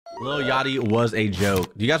Lil Yachty was a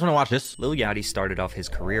joke. Do you guys want to watch this? Lil Yachty started off his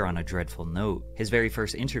career on a dreadful note. His very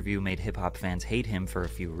first interview made hip-hop fans hate him for a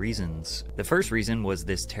few reasons. The first reason was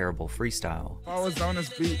this terrible freestyle. If I was on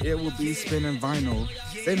this beat, it would be spinning vinyl.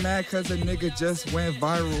 They mad cause a nigga just went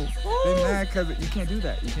viral. They mad cause you can't do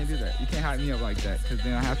that. You can't do that. You can't hype me up like that, cause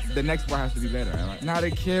then the next bar has to be better. Right? Now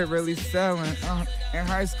the kid really selling. In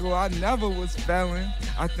high school, I never was felling.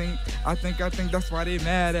 I think that's why they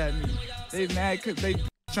mad at me. They mad cause they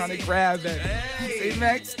trying to grab at me. Hey. They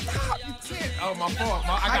mad, stop, you can't. Oh, my fault.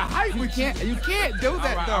 I got hype with you. You can't do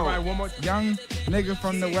that though. All right, one more. Young nigga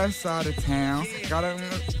from the west side of town. Gotta,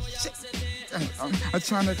 I'm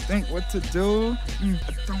trying to think what to do. I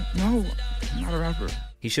don't know. I'm not a rapper.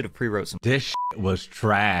 He should have pre-wrote some This was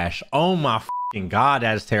trash. Oh my fucking God,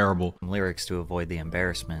 that's terrible. lyrics to avoid the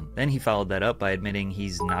embarrassment. Then he followed that up by admitting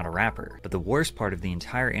he's not a rapper. But the worst part of the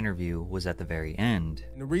entire interview was at the very end.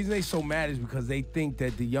 And the reason they so mad is because they think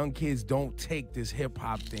that the young kids don't take this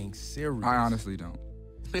hip-hop thing serious. I honestly don't.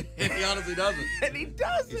 He honestly doesn't. And he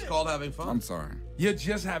doesn't. It's called having fun. I'm sorry. You're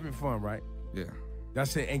just having fun, right? Yeah.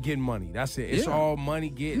 That's it, and getting money. That's it. It's Yeah. all money,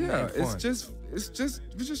 getting Yeah, and fun.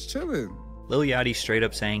 we're just chilling. Lil Yachty straight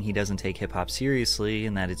up saying he doesn't take hip-hop seriously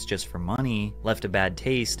and that it's just for money left a bad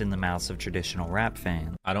taste in the mouths of traditional rap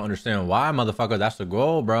fans. I don't understand why, motherfucker. That's the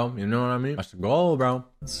goal, bro. You know what I mean? That's the goal, bro.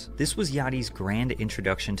 This was Yachty's grand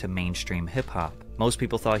introduction to mainstream hip-hop. Most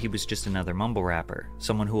people thought he was just another mumble rapper,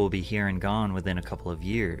 someone who will be here and gone within a couple of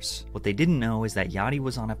years. What they didn't know is that Yachty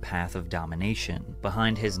was on a path of domination.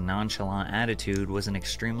 Behind his nonchalant attitude was an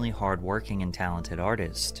extremely hard-working and talented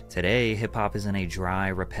artist. Today, hip-hop is in a dry,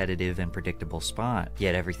 repetitive, and predictable spot,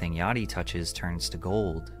 yet everything Yachty touches turns to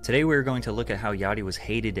gold. Today we're going to look at how Yachty was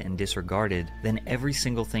hated and disregarded, then every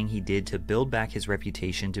single thing he did to build back his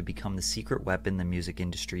reputation to become the secret weapon the music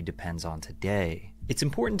industry depends on today. It's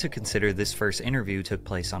important to consider this first interview took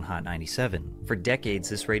place on Hot 97. For decades,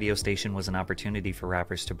 this radio station was an opportunity for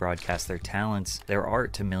rappers to broadcast their talents, their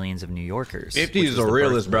art to millions of New Yorkers. 50 is a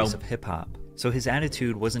realist, bro. Of hip-hop. So his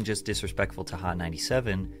attitude wasn't just disrespectful to Hot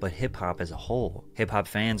 97, but hip-hop as a whole. Hip-hop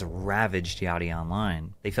fans ravaged Yachty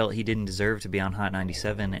online. They felt he didn't deserve to be on Hot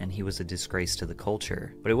 97 and he was a disgrace to the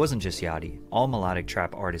culture. But it wasn't just Yachty. All melodic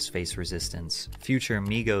trap artists face resistance. Future,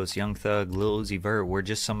 Migos, Young Thug, Lil Uzi Vert were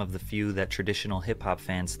just some of the few that traditional hip-hop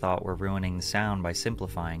fans thought were ruining the sound by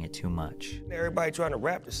simplifying it too much. Everybody trying to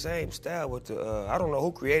rap the same style with the, I don't know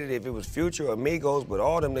who created it, if it was Future or Migos, but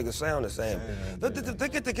all them niggas sound the same.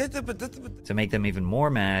 To make them even more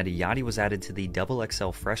mad, Yachty was added to the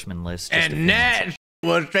XXL freshman list just a few And that months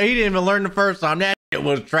was, he didn't even learn the first time. That it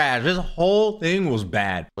was trash. This whole thing was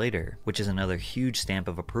bad. later, which is another huge stamp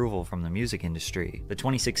of approval from the music industry. The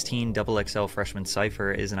 2016 XXL Freshman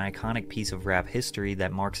Cypher is an iconic piece of rap history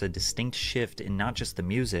that marks a distinct shift in not just the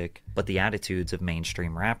music, but the attitudes of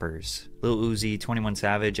mainstream rappers. Lil Uzi, 21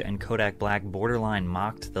 Savage, and Kodak Black borderline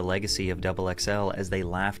mocked the legacy of XXL as they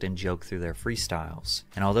laughed and joked through their freestyles.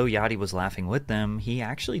 And although Yachty was laughing with them, he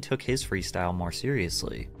actually took his freestyle more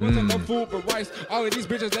seriously. Wasn't no food but rice. All of these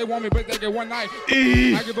bitches, they want me, but they get one night.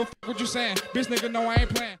 I give a f what you saying. Bitch nigga, no, I ain't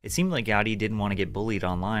playing. It seemed like Yachty didn't want to get bullied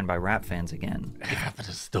online by rap fans again. But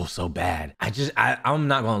it's still so bad. I'm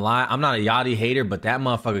not gonna lie. I'm not a Yachty hater, but that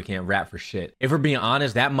motherfucker can't rap for shit. If we're being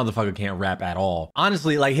honest, that motherfucker can't rap at all.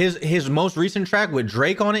 Honestly, like his most recent track with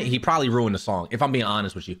Drake on it, he probably ruined the song. If I'm being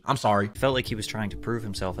honest with you, I'm sorry. Felt like he was trying to prove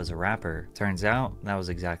himself as a rapper. Turns out, that was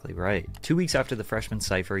exactly right. 2 weeks after the Freshman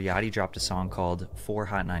Cypher, Yachty dropped a song called For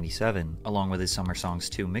Hot 97, along with his Summer Songs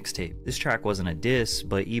 2 mixtape. This track wasn't a diss,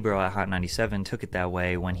 but Ebro at Hot 97 took it that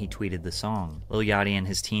way when he tweeted the song. Lil Yachty and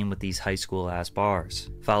his team with these high school ass bars,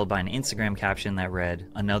 followed by an Instagram caption that read,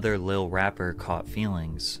 "Another Lil rapper caught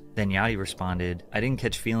feelings." Then Yachty responded, "I didn't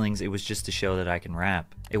catch feelings, it was just to show that I can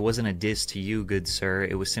rap. It wasn't a diss to you, good sir,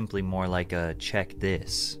 it was simply more like a check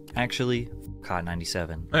this." Actually, Hot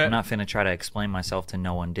 97. I'm not finna try to explain myself to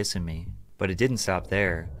no one dissing me. But it didn't stop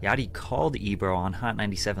there. Yachty called Ebro on Hot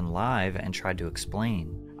 97 Live and tried to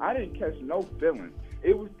explain. I didn't catch no feelings.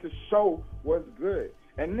 It was to show what's good.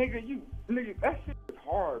 And nigga, that shit is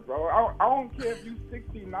hard, bro. I don't care if you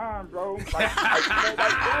 69, bro.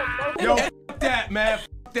 Yo, f that, man. F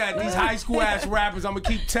that. These high school ass rappers, I'm gonna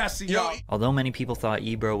keep testing y'all. Although many people thought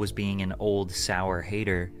Ebro was being an old, sour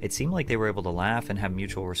hater, it seemed like they were able to laugh and have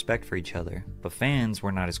mutual respect for each other. But fans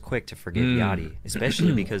were not as quick to forgive Yachty,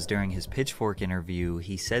 especially because during his Pitchfork interview,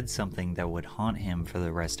 he said something that would haunt him for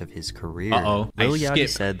the rest of his career. Lil Yachty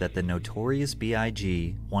said that the notorious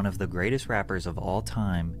B.I.G., one of the greatest rappers of all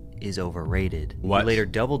time, is overrated. What? He later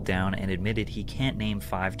doubled down and admitted he can't name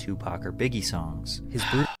 5 Tupac or Biggie songs. His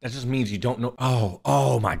That just means you don't know.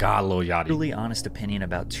 Oh my God, Lil Yachty. Truly honest opinion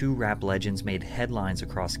about two rap legends made headlines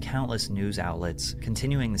across countless news outlets,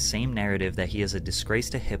 continuing the same narrative that he is a disgrace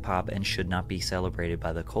to hip-hop and should not be celebrated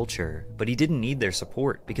by the culture. But he didn't need their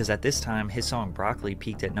support, because at this time, his song Broccoli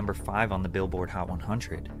peaked at number 5 on the Billboard Hot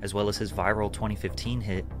 100, as well as his viral 2015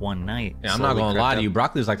 hit, One Night. Yeah, I'm not gonna lie to you,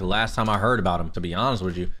 Broccoli is like the last time I heard about him, to be honest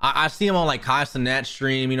with you. I see him on like Kai Cenat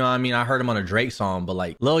stream, you know what I mean? I heard him on a Drake song, but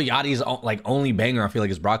like Lil Yachty's like only banger I feel like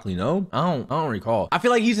is Broccoli. No, I don't recall. I feel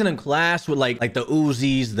like he's in a class with like the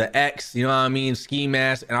Uzis, the X, you know what I mean, Ski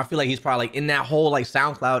Mask, and I feel like he's probably like in that whole like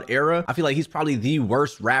SoundCloud era. I feel like he's probably the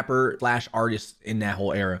worst rapper / artist in that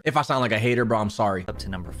whole era. If I sound like a hater, bro, I'm sorry. Up to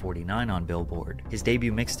number 49 on Billboard. His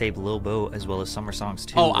debut mixtape Lil Boat, as well as summer songs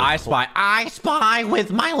too. Oh, I spy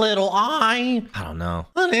with my little eye. I don't know.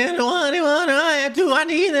 Do I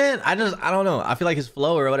need it? I don't know. I feel like his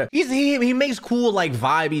flow or whatever. He makes cool like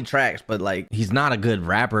vibey tracks, but like he's not a good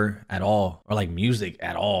rapper at all, or like music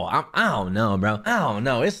at all. I don't know, bro. I don't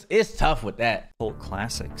know. It's tough with that. Cult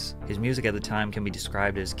classics. His music at the time can be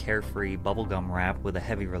described as carefree bubblegum rap with a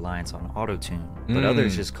heavy reliance on autotune, but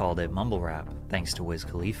others just called it mumble rap, thanks to Wiz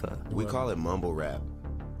Khalifa. We call it mumble rap.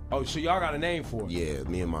 Oh, so y'all got a name for it? Yeah,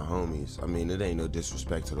 me and my homies. I mean, it ain't no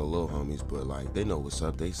disrespect to the little homies, but like they know what's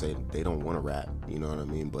up. They say they don't want to rap, you know what I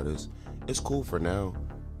mean? But it's cool for now.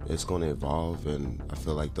 It's going to evolve, and I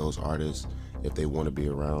feel like those artists, if they want to be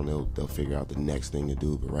around, they'll figure out the next thing to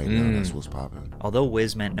do. But right now, that's what's popping. Although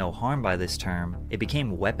Wiz meant no harm by this term, it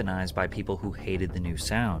became weaponized by people who hated the new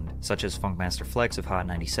sound, such as Funkmaster Flex of Hot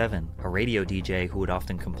 97, a radio DJ who would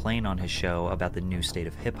often complain on his show about the new state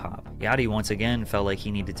of hip-hop. Yachty once again felt like he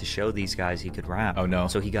needed to show these guys he could rap. Oh no.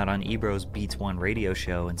 So he got on Ebro's Beats One radio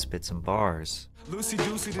show and spit some bars. Lucy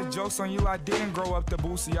Deucey, the joke's on you, I didn't grow up the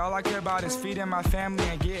boosie. All I care about is feeding my family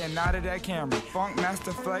and getting out of that camera. Funk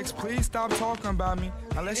Master Flex, please stop talking about me.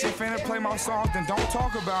 Unless you're finna play my songs, then don't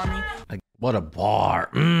talk about me. What a bar.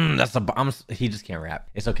 He just can't rap.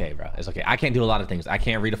 It's okay, bro. It's okay. I can't do a lot of things. I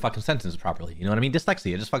can't read a fucking sentence properly. You know what I mean?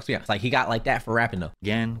 Dyslexia, it just fucks me up. It's like he got like that for rapping though.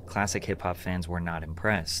 Again, classic hip-hop fans were not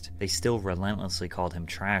impressed. They still relentlessly called him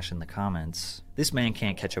trash in the comments. This man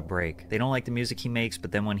can't catch a break. They don't like the music he makes,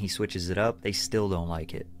 but then when he switches it up, they still don't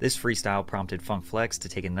like it. This freestyle prompted Funk Flex to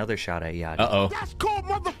take another shot at Yachty. Uh-oh. That's called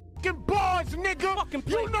motherfucking bars, nigga.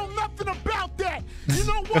 You know nothing about that. You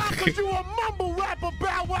know why? Because you a mumble rapper,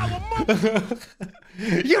 bow wow, a mumble.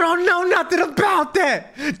 You don't know nothing about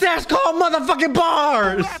that. That's called motherfucking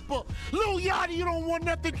bars. Rapper. Lil Yachty, you don't want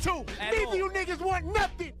nothing too. Neither you niggas want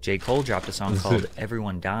nothing. J. Cole dropped a song called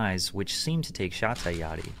Everyone Dies, which seemed to take shots at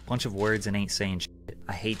Yachty. Bunch of words and ain't saying shit.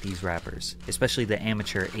 I hate these rappers, especially the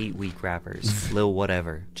amateur 8-week rappers. Lil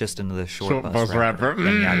whatever, just another short bus rapper.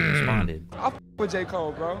 Then Yachty responded. I f with J.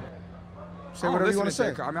 Cole, bro. Say whatever you want to say.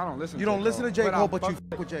 I mean, I don't listen. You don't listen to J. Cole, but you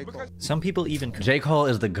f with J. Cole. Some people even J. Cole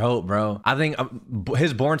is the GOAT, bro. I think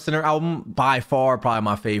his Born Sinner album, by far, probably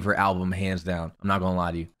my favorite album, hands down. I'm not gonna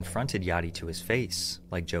lie to you. confronted Yachty to his face,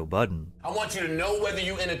 like Joe Budden. I want you to know whether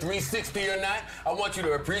you in a 360 or not. I want you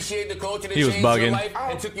to appreciate the culture that He was changed bugging. your life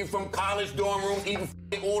and took you from college dorm rooms eating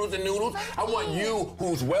oodles and noodles. I want you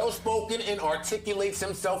who's well-spoken and articulates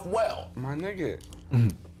himself well. My nigga.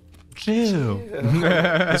 Chill.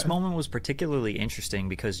 This moment was particularly interesting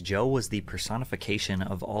because Joe was the personification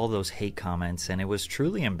of all those hate comments, and it was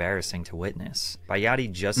truly embarrassing to witness. By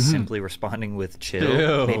Yachty just simply responding with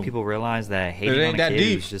chill made people realize that hating on a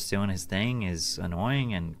kid who's just doing his thing is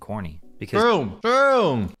annoying and corny. Because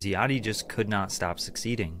Yachty just could not stop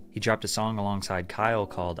succeeding. He dropped a song alongside Kyle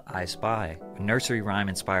called I Spy, a nursery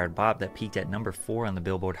rhyme-inspired bop that peaked at number 4 on the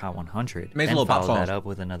Billboard Hot 100, and followed that up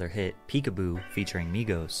with another hit, Peekaboo, featuring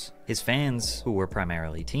Migos. His fans, who were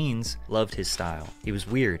primarily teens, loved his style. He was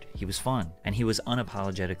weird, he was fun, and he was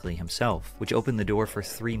unapologetically himself, which opened the door for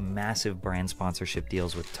 3 massive brand sponsorship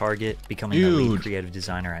deals with Target, becoming the lead creative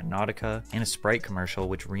designer at Nautica, and a Sprite commercial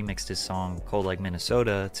which remixed his song Cold Like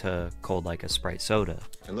Minnesota to Cold Like a Sprite Soda.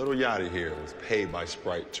 And Lil Yachty here was paid by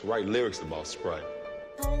Sprite to write lyrics about Sprite.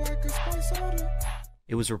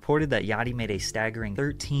 It was reported that Yachty made a staggering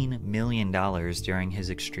 $13 million during his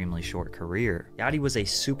extremely short career. Yachty was a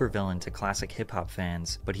supervillain to classic hip-hop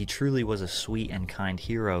fans, but he truly was a sweet and kind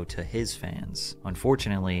hero to his fans.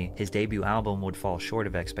 Unfortunately, his debut album would fall short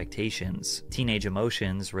of expectations. Teenage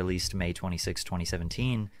Emotions, released May 26,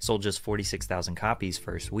 2017, sold just 46,000 copies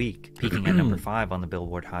first week, peaking at number 5 on the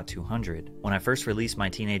Billboard Hot 200. When I first released my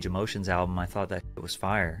Teenage Emotions album, I thought that it was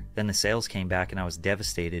fire. Then the sales came back and I was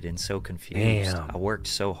devastated and so confused. I worked worked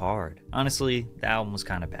so hard. Honestly, the album was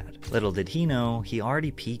kinda bad. Little did he know, he already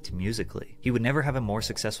peaked musically. He would never have a more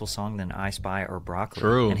successful song than I Spy or Broccoli.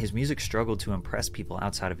 True. And his music struggled to impress people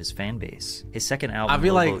outside of his fan base. His second album, I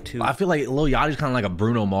feel Lobo like 2, Lil Yachty's kind of like a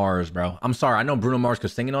Bruno Mars, bro. I'm sorry, I know Bruno Mars could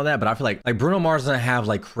sing and all that, but I feel like Bruno Mars doesn't have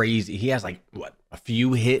like crazy. He has like what, a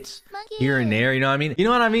few hits here and there, you know what I mean? You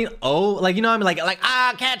know what I mean? Oh, like, you know what I mean? Like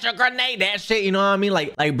catch a grenade, that shit, you know what I mean?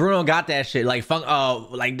 Like Bruno got that shit, like funk,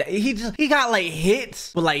 like he got like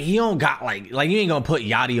hits, but like he don't got like you ain't gonna put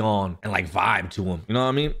Yachty on and like vibe to him, you know what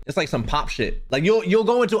I mean? It's like some pop shit. Like you'll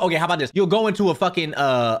go into, okay, how about this? You'll go into a fucking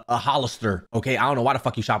a Hollister, okay? I don't know why the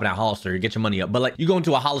fuck you shopping at Hollister, you get your money up, but like you go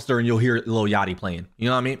into a Hollister and you'll hear Lil Yachty playing, you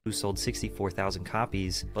know what I mean? Who sold 64,000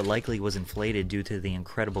 copies, but likely was inflated due to the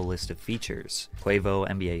incredible list of features. Quavo,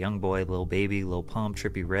 NBA Youngboy, Lil Baby, Lil Pump,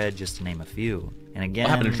 Trippie Redd, just to name a few. And again,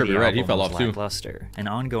 what happened to Trippie Redd? He fell off too. Lackluster. An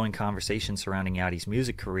ongoing conversation surrounding Yachty's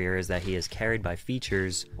music career is that he is carried by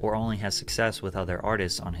features or only has success with other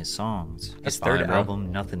artists on his songs. His third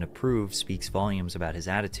album, Nothing to Prove, speaks volumes about his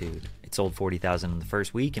attitude. It sold 40,000 in the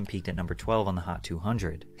first week and peaked at number 12 on the Hot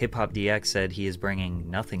 200. Hip Hop DX said he is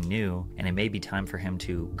bringing nothing new, and it may be time for him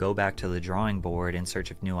to go back to the drawing board in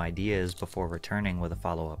search of new ideas before returning with a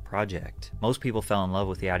follow-up project. Most people fell in love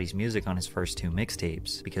with Yachty's music on his first 2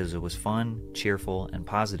 mixtapes because it was fun, cheerful, and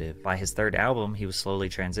positive. By his third album, he was slowly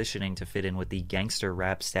transitioning to fit in with the gangster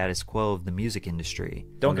rap status quo of the music industry.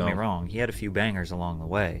 Don't get me wrong, he had a few bangers along the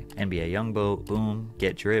way. NBA Youngboy, Boom,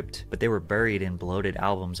 Get Dripped, but they were buried in bloated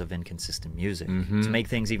albums of inconsistent music. To make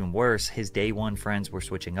things even worse, his day one friends were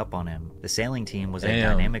switching up on him. The Sailing Team was a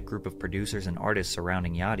dynamic group of producers and artists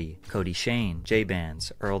surrounding Yachty. Cody Shane,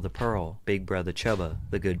 J-Bands, Earl the Pearl, Big Brother Chubba,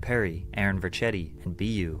 The Good Perry, Aaron Vercetti, and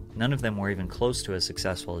BU. None of them were even close to as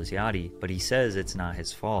successful as Yachty, but he says it's not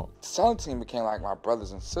his fault. The Sailing Team became like my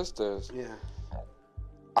brothers and sisters. Yeah.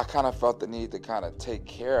 I kind of felt the need to kind of take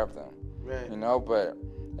care of them, you know, but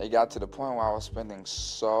it got to the point where I was spending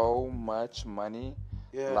so much money,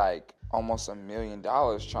 like almost $1 million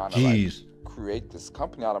trying to like create this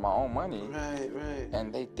company out of my own money,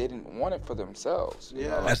 and they didn't want it for themselves. You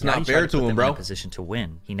know? That's not fair to him, bro. In a position to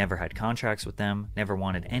win. He never had contracts with them, never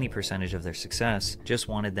wanted any percentage of their success, just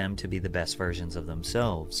wanted them to be the best versions of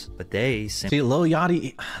themselves. But they simply... See, Lil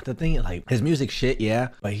Yachty, the thing, like, his music shit, yeah,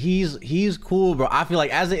 but he's cool, bro. I feel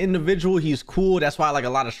like as an individual, he's cool. That's why like a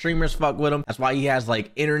lot of streamers fuck with him. That's why he has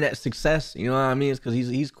like internet success. You know what I mean? It's because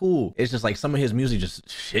he's cool. It's just like some of his music just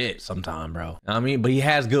shit sometimes, bro. You know what I mean? But he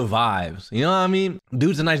has good vibes. You know what I mean?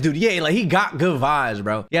 Dude's a nice dude. Yeah, like he got good vibes,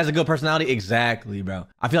 bro. He has a good personality. Exactly, bro.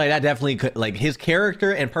 I feel like that definitely could, like his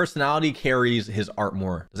character and personality carries his art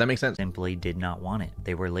more. Does that make sense? Simply did not want it.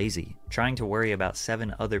 They were lazy. Trying to worry about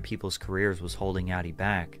 7 other people's careers was holding Yachty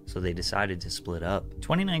back, so they decided to split up.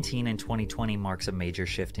 2019 and 2020 marks a major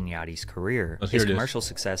shift in Yachty's career. His commercial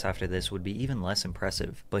success after this would be even less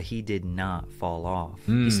impressive, but he did not fall off.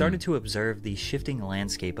 He started to observe the shifting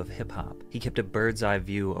landscape of hip-hop. He kept a bird's eye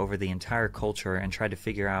view over the entire culture and tried to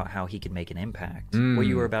figure out how he could make an impact. What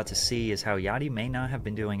you are about to see is how Yachty may not have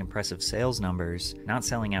been doing impressive sales numbers, not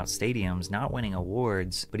selling out stadiums, not winning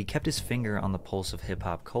awards, but he kept his finger on the pulse of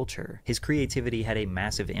hip-hop culture. His creativity had a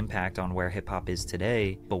massive impact on where hip-hop is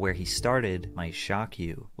today, but where he started might shock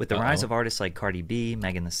you. With the rise of artists like Cardi B,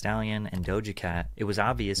 Megan Thee Stallion, and Doja Cat, it was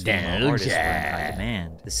obvious female artists were in high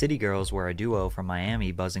demand. The City Girls were a duo from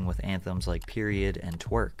Miami buzzing with anthems like Period and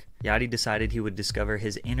Twerk. Yachty decided he would discover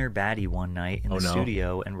his inner baddie one night in the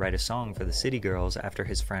studio and write a song for the City Girls after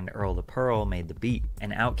his friend Earl the Pearl made the beat,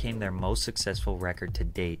 and out came their most successful record to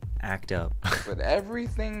date, Act Up. But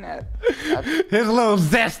everything that... His little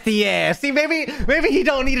zesty ass. See, maybe he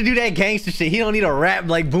don't need to do that gangster shit. He don't need to rap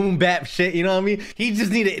like boom bap shit, you know what I mean? He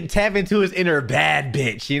just need to tap into his inner bad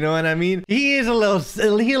bitch, you know what I mean? He is a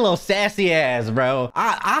little sassy ass, bro.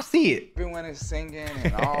 I see it. Everyone is singing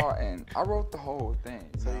and all, and I wrote the whole thing.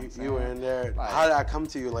 So you were in there. Like, how did I come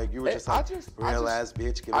to you? Like you were just like real ass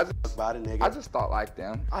bitch. Give a fuck about it, nigga. I just thought like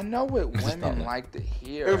them. I know what women like to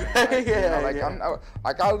hear. Like, you know, like I'm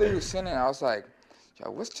like I literally was sitting there, I was like,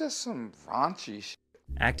 yo, what's just some raunchy shit?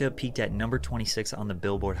 Act Up peaked at number 26 on the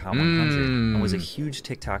Billboard Hot 100 and was a huge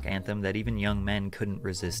TikTok anthem that even young men couldn't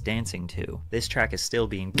resist dancing to. This track is still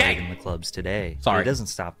being played in the clubs today. But it doesn't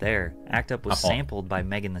stop there. Act Up was sampled by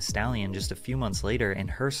Megan Thee Stallion just a few months later in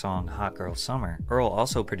her song Hot Girl Summer. Earl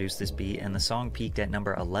also produced this beat, and the song peaked at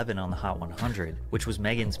number 11 on the Hot 100, which was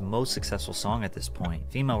Megan's most successful song at this point.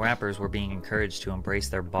 Female rappers were being encouraged to embrace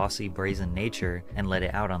their bossy, brazen nature and let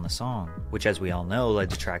it out on the song, which as we all know led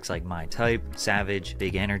to tracks like My Type, Savage, Big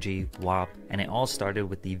Big Energy, WAP, and it all started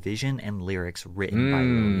with the vision and lyrics written by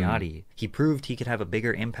Lil Yachty. He proved he could have a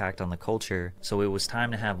bigger impact on the culture, so it was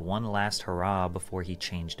time to have one last hurrah before he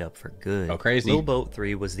changed up for good. Oh, crazy. Lil Boat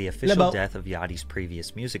 3 was the official death of Yachty's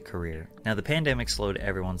previous music career. Now, the pandemic slowed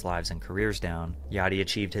everyone's lives and careers down. Yachty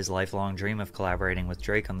achieved his lifelong dream of collaborating with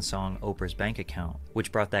Drake on the song Oprah's Bank Account,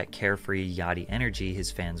 which brought that carefree Yachty energy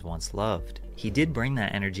his fans once loved. He did bring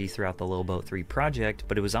that energy throughout the Lil Boat 3 project,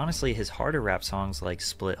 but it was honestly his harder rap songs like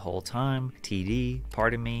Split Whole Time, TD,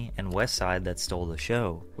 Pardon Me, and Westside that stole the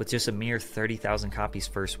show. With just a mere 30,000 copies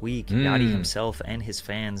first week, Yachty himself and his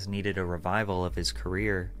fans needed a revival of his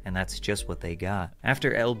career, and that's just what they got.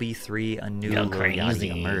 After LB3, a new Lil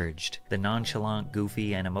Yachty emerged. The nonchalant,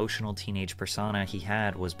 goofy, and emotional teenage persona he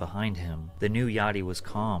had was behind him. The new Yachty was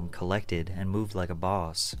calm, collected, and moved like a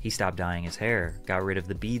boss. He stopped dyeing his hair, got rid of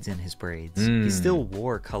the beads in his braids. He still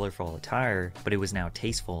wore colorful attire, but it was now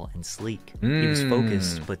tasteful and sleek. He was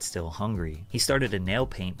focused, but still hungry. He started a nail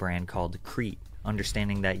paint brand called Crete,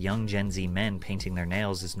 understanding that young Gen Z men painting their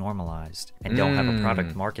nails is normalized and don't have a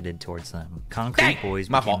product marketed towards them. Concrete Boys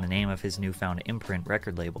became the name of his newfound imprint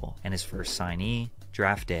record label, and his first signee,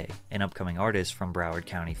 Draft Day, an upcoming artist from Broward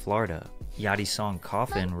County, Florida. Yachty's song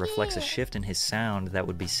Coffin reflects a shift in his sound that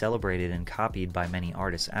would be celebrated and copied by many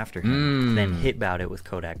artists after him. Then Hit Bout It with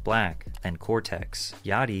Kodak Black, then Cortex.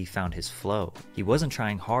 Yachty found his flow. He wasn't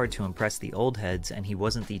trying hard to impress the old heads, and he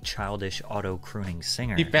wasn't the childish auto-crooning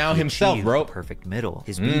singer. He found himself, bro. The perfect middle.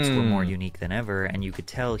 His beats were more unique than ever, and you could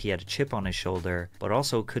tell he had a chip on his shoulder, but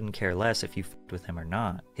also couldn't care less if you fucked with him or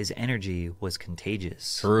not. His energy was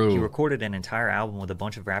contagious. True. He recorded an entire album with a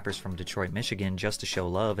bunch of rappers from Detroit, Michigan just to show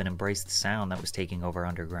love and embrace the sound that was taking over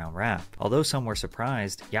underground rap. Although some were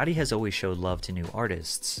surprised, Yachty has always showed love to new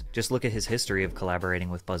artists. Just look at his history of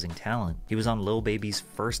collaborating with buzzing talent. He was on Lil Baby's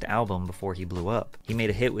first album before he blew up. He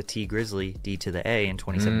made a hit with T Grizzly, D to the A in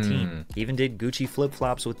 2017. He even did Gucci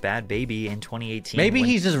flip-flops with Bad Baby in 2018. Maybe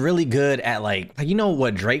he's just really good at like you know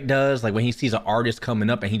what Drake does, like when he sees an artist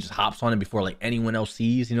coming up and he just hops on it before like anyone else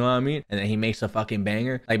sees, you know what I mean? And then he makes a fucking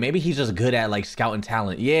banger. Like maybe he's just good at like scouting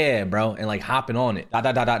talent. Yeah, bro, and like hopping on it.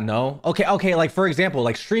 No. Okay, like for example,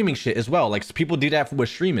 like streaming shit as well. Like people do that with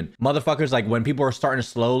streaming. Motherfuckers, like when people are starting to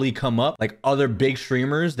slowly come up, like other big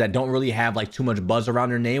streamers that don't really have like too much buzz around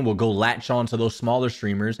their name will go latch on to those smaller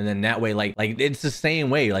streamers, and then that way like it's the same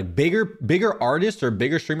way. Like bigger artists or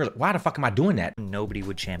bigger streamers, why the fuck am I doing that? Nobody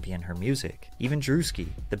would champion her music. Even Drewski,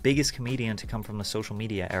 the biggest comedian to come from the social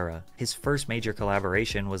media era. His first major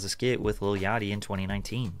collaboration was a skit with Lil Yachty in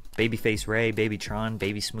 2019. Babyface Ray, Babytron,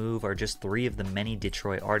 Baby Smooth are just three of the many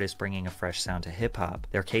Detroit artists bringing a fresh sound to hip-hop.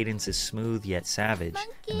 Their cadence is smooth yet savage,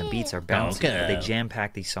 and the beats are bouncy, but they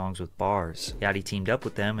jam-pack these songs with bars. Yachty teamed up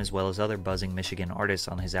with them as well as other buzzing Michigan artists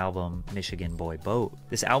on his album Michigan Boy Boat.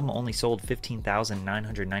 This album only sold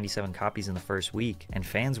 15,997 copies in the first week, and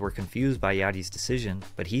fans were confused by Yachty's decision,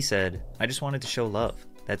 but he said, "I just wanted to show love.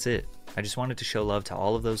 That's it. I just wanted to show love to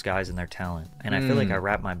all of those guys and their talent, and I feel like I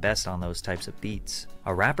rap my best on those types of beats."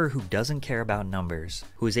 A rapper who doesn't care about numbers,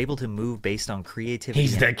 who is able to move based on creativity.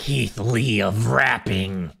 He's the Keith Lee of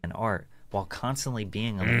rapping. And art, while constantly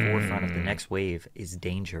being on the forefront of the next wave, is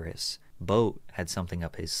dangerous. Boat had something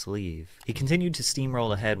up his sleeve. He continued to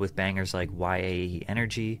steamroll ahead with bangers like YAE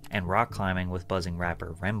Energy and rock climbing with buzzing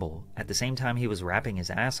rapper Remble. At the same time he was rapping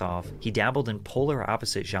his ass off, he dabbled in polar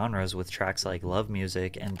opposite genres with tracks like Love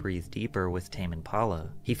Music and Breathe Deeper with Tame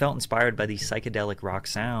Impala. He felt inspired by the psychedelic rock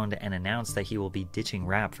sound and announced that he will be ditching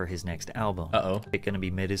rap for his next album. It's gonna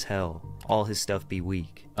be mid as hell. All his stuff be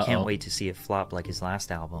weak. Can't wait to see it flop like his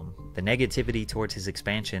last album. The negativity towards his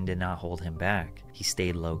expansion did not hold him back. He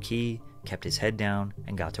stayed low-key, kept his head down,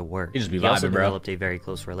 and got to work. He also developed a very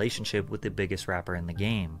close relationship with the biggest rapper in the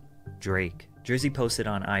game, Drake. Drizzy posted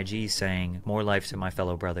on IG saying, "More life to my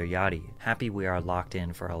fellow brother Yachty. Happy we are locked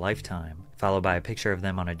in for a lifetime." Followed by a picture of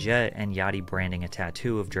them on a jet and Yachty branding a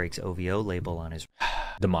tattoo of Drake's OVO label on his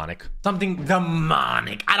demonic. Something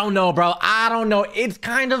demonic. I don't know, bro. I don't know. It's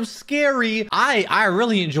kind of scary. I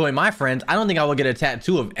really enjoy my friends. I don't think I would get a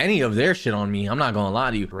tattoo of any of their shit on me. I'm not gonna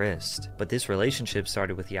lie to you. Wrist. But this relationship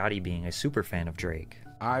started with Yachty being a super fan of Drake.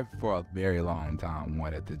 I, for a very long time,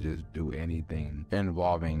 wanted to just do anything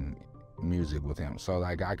involving music with him. So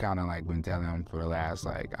like I kind of like been telling him for the last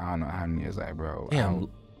like I don't know how many years, like bro, damn,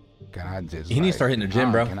 Can I just? He needs to start hitting the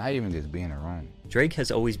gym, bro. Can I even just be in the room? Drake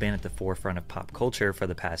has always been at the forefront of pop culture for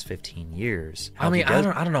the past 15 years. I mean, I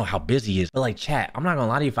don't know how busy he is, but like, chat, I'm not gonna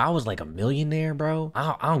lie to you. If I was like a millionaire, bro,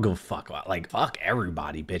 I don't give a fuck about, like, fuck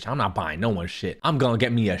everybody, bitch. I'm not buying no one's shit. I'm gonna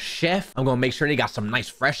get me a chef. I'm gonna make sure they got some nice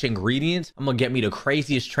fresh ingredients. I'm gonna get me the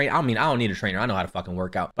craziest trainer. I mean, I don't need a trainer. I know how to fucking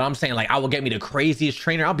work out, but I'm saying, like, I will get me the craziest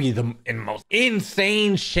trainer. I'll be in the most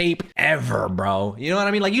insane shape ever, bro. You know what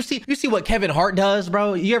I mean? Like, you see what Kevin Hart does,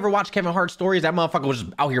 bro? You ever watch Kevin Hart stories? That motherfucker was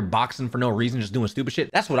just out here boxing for no reason, just doing stupid shit.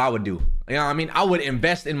 That's what I would do. You know what I mean? I would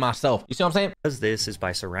invest in myself. You see what I'm saying? Does this is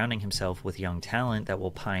by surrounding himself with young talent that will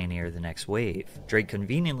pioneer the next wave. Drake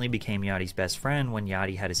conveniently became Yachty's best friend when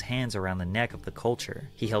Yachty had his hands around the neck of the culture.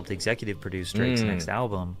 He helped executive produce Drake's next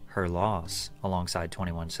album, Her Loss, alongside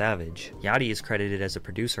 21 Savage. Yachty is credited as a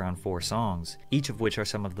producer on 4 songs, each of which are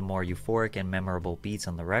some of the more euphoric and memorable beats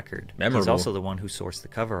on the record. He's also the one who sourced the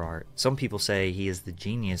cover art. Some people say he is the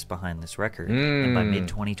genius behind this record, and by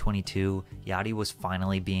mid-2022, Yachty was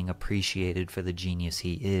finally being appreciated for the genius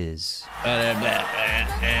he is.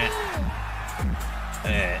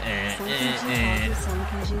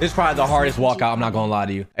 This is probably the hardest walkout, I'm not gonna lie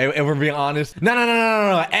to you. If we're being honest.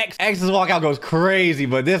 No. X's walkout goes crazy,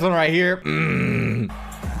 but this one right here,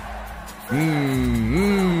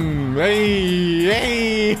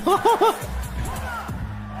 hey.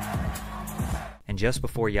 And just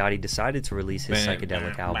before Yachty decided to release his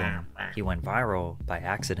psychedelic album, he went viral by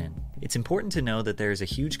accident. It's important to know that there is a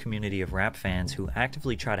huge community of rap fans who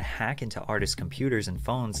actively try to hack into artists' computers and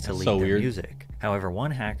phones to leak their music. However, one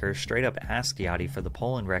hacker straight up asked Yachty for the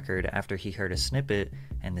Poland record after he heard a snippet,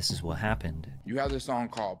 and this is what happened. You have this song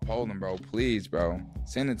called Poland, bro. Please, bro,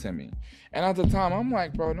 send it to me. And at the time, I'm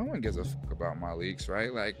like, bro, no one gives a fuck about my leaks,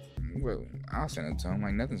 right? Like, well, I'll send it to him.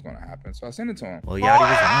 Like, nothing's gonna happen. So I send it to him. Well, Yachty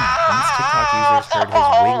was wrong. Once TikTok users heard his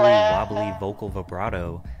wiggly, wobbly vocal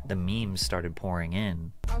vibrato, the memes started pouring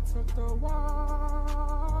in.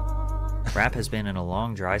 Rap has been in a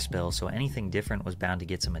long dry spell, so anything different was bound to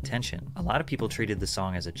get some attention. A lot of people treated the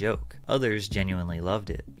song as a joke. Others genuinely loved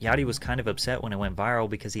it. Yachty was kind of upset when it went viral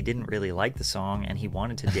because he didn't really like the song and he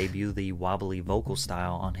wanted to debut the wobbly vocal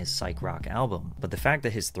style on his psych rock album. But the fact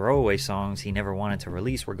that his throwaway songs he never wanted to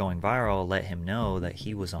release were going viral let him know that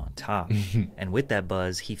he was on top. And with that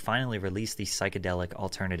buzz, he finally released the psychedelic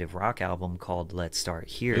alternative rock album called Let's Start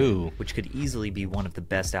Here, which could easily be one of the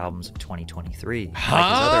best albums of 2023. Like his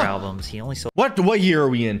other albums, he only sold— What year are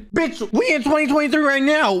we in? Bitch, we in 2023 right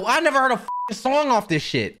now. I never heard a song off this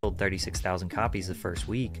shit. Sold 36,000 copies the first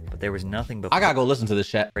week, but there was nothing but— I gotta go listen to this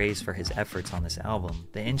shit. Praise for his efforts on this album.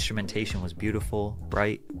 The instrumentation was beautiful,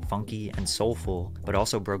 bright, funky, and soulful, but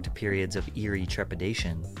also broke to periods of eerie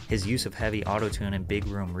trepidation. His use of heavy autotune and big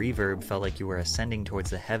room reverb felt like you were ascending towards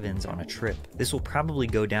the heavens on a trip. This will probably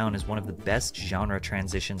go down as one of the best genre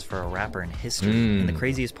transitions for a rapper in history. And the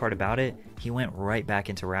craziest part about it, he went right back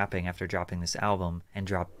into rapping after dropping this album and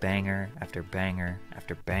dropped banger after banger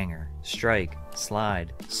after banger. Strike,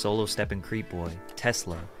 Slide, Solo Steppin' Creep Boy,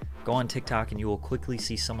 Tesla. Go on TikTok and you will quickly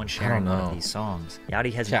see someone sharing one of these songs.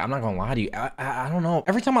 Yachty has— I'm not gonna lie to you. I don't know.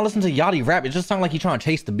 Every time I listen to Yachty rap, it just sounds like he's trying to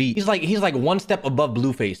chase the beat. He's like one step above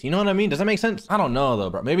Blueface. You know what I mean? Does that make sense? I don't know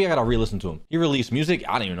though, bro. Maybe I gotta re-listen to him. He released music.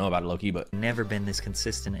 I don't even know about it low-key, but never been this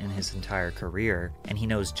consistent in his entire career, and he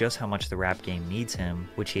knows just how much the rap game needs him,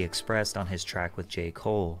 which he expressed on his track with J.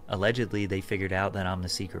 Cole. Allegedly, they figured out that I'm the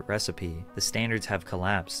secret recipe. The standards have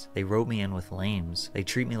collapsed. They wrote me in with lames. They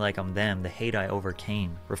treat me like I'm them, the hate I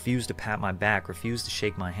overcame. Refuse to pat my back, refuse to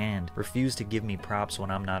shake my hand, refuse to give me props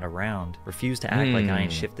when I'm not around, refuse to act like I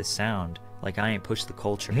ain't shift the sound, like I ain't pushed the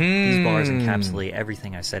culture. These bars encapsulate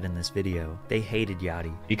everything I said in this video. They hated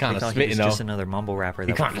Yachty. He kind of thought he was just another mumble rapper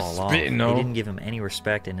that would fall off. They didn't give him any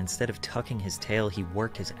respect, and instead of tucking his tail, he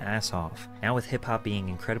worked his ass off. Now with hip-hop being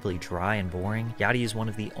incredibly dry and boring, Yachty is one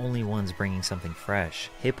of the only ones bringing something fresh.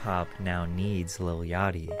 Hip-hop now needs Lil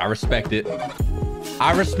Yachty. I respect it.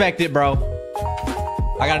 I respect it, bro.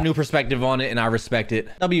 I got a new perspective on it and I respect it.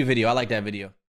 W video, I like that video.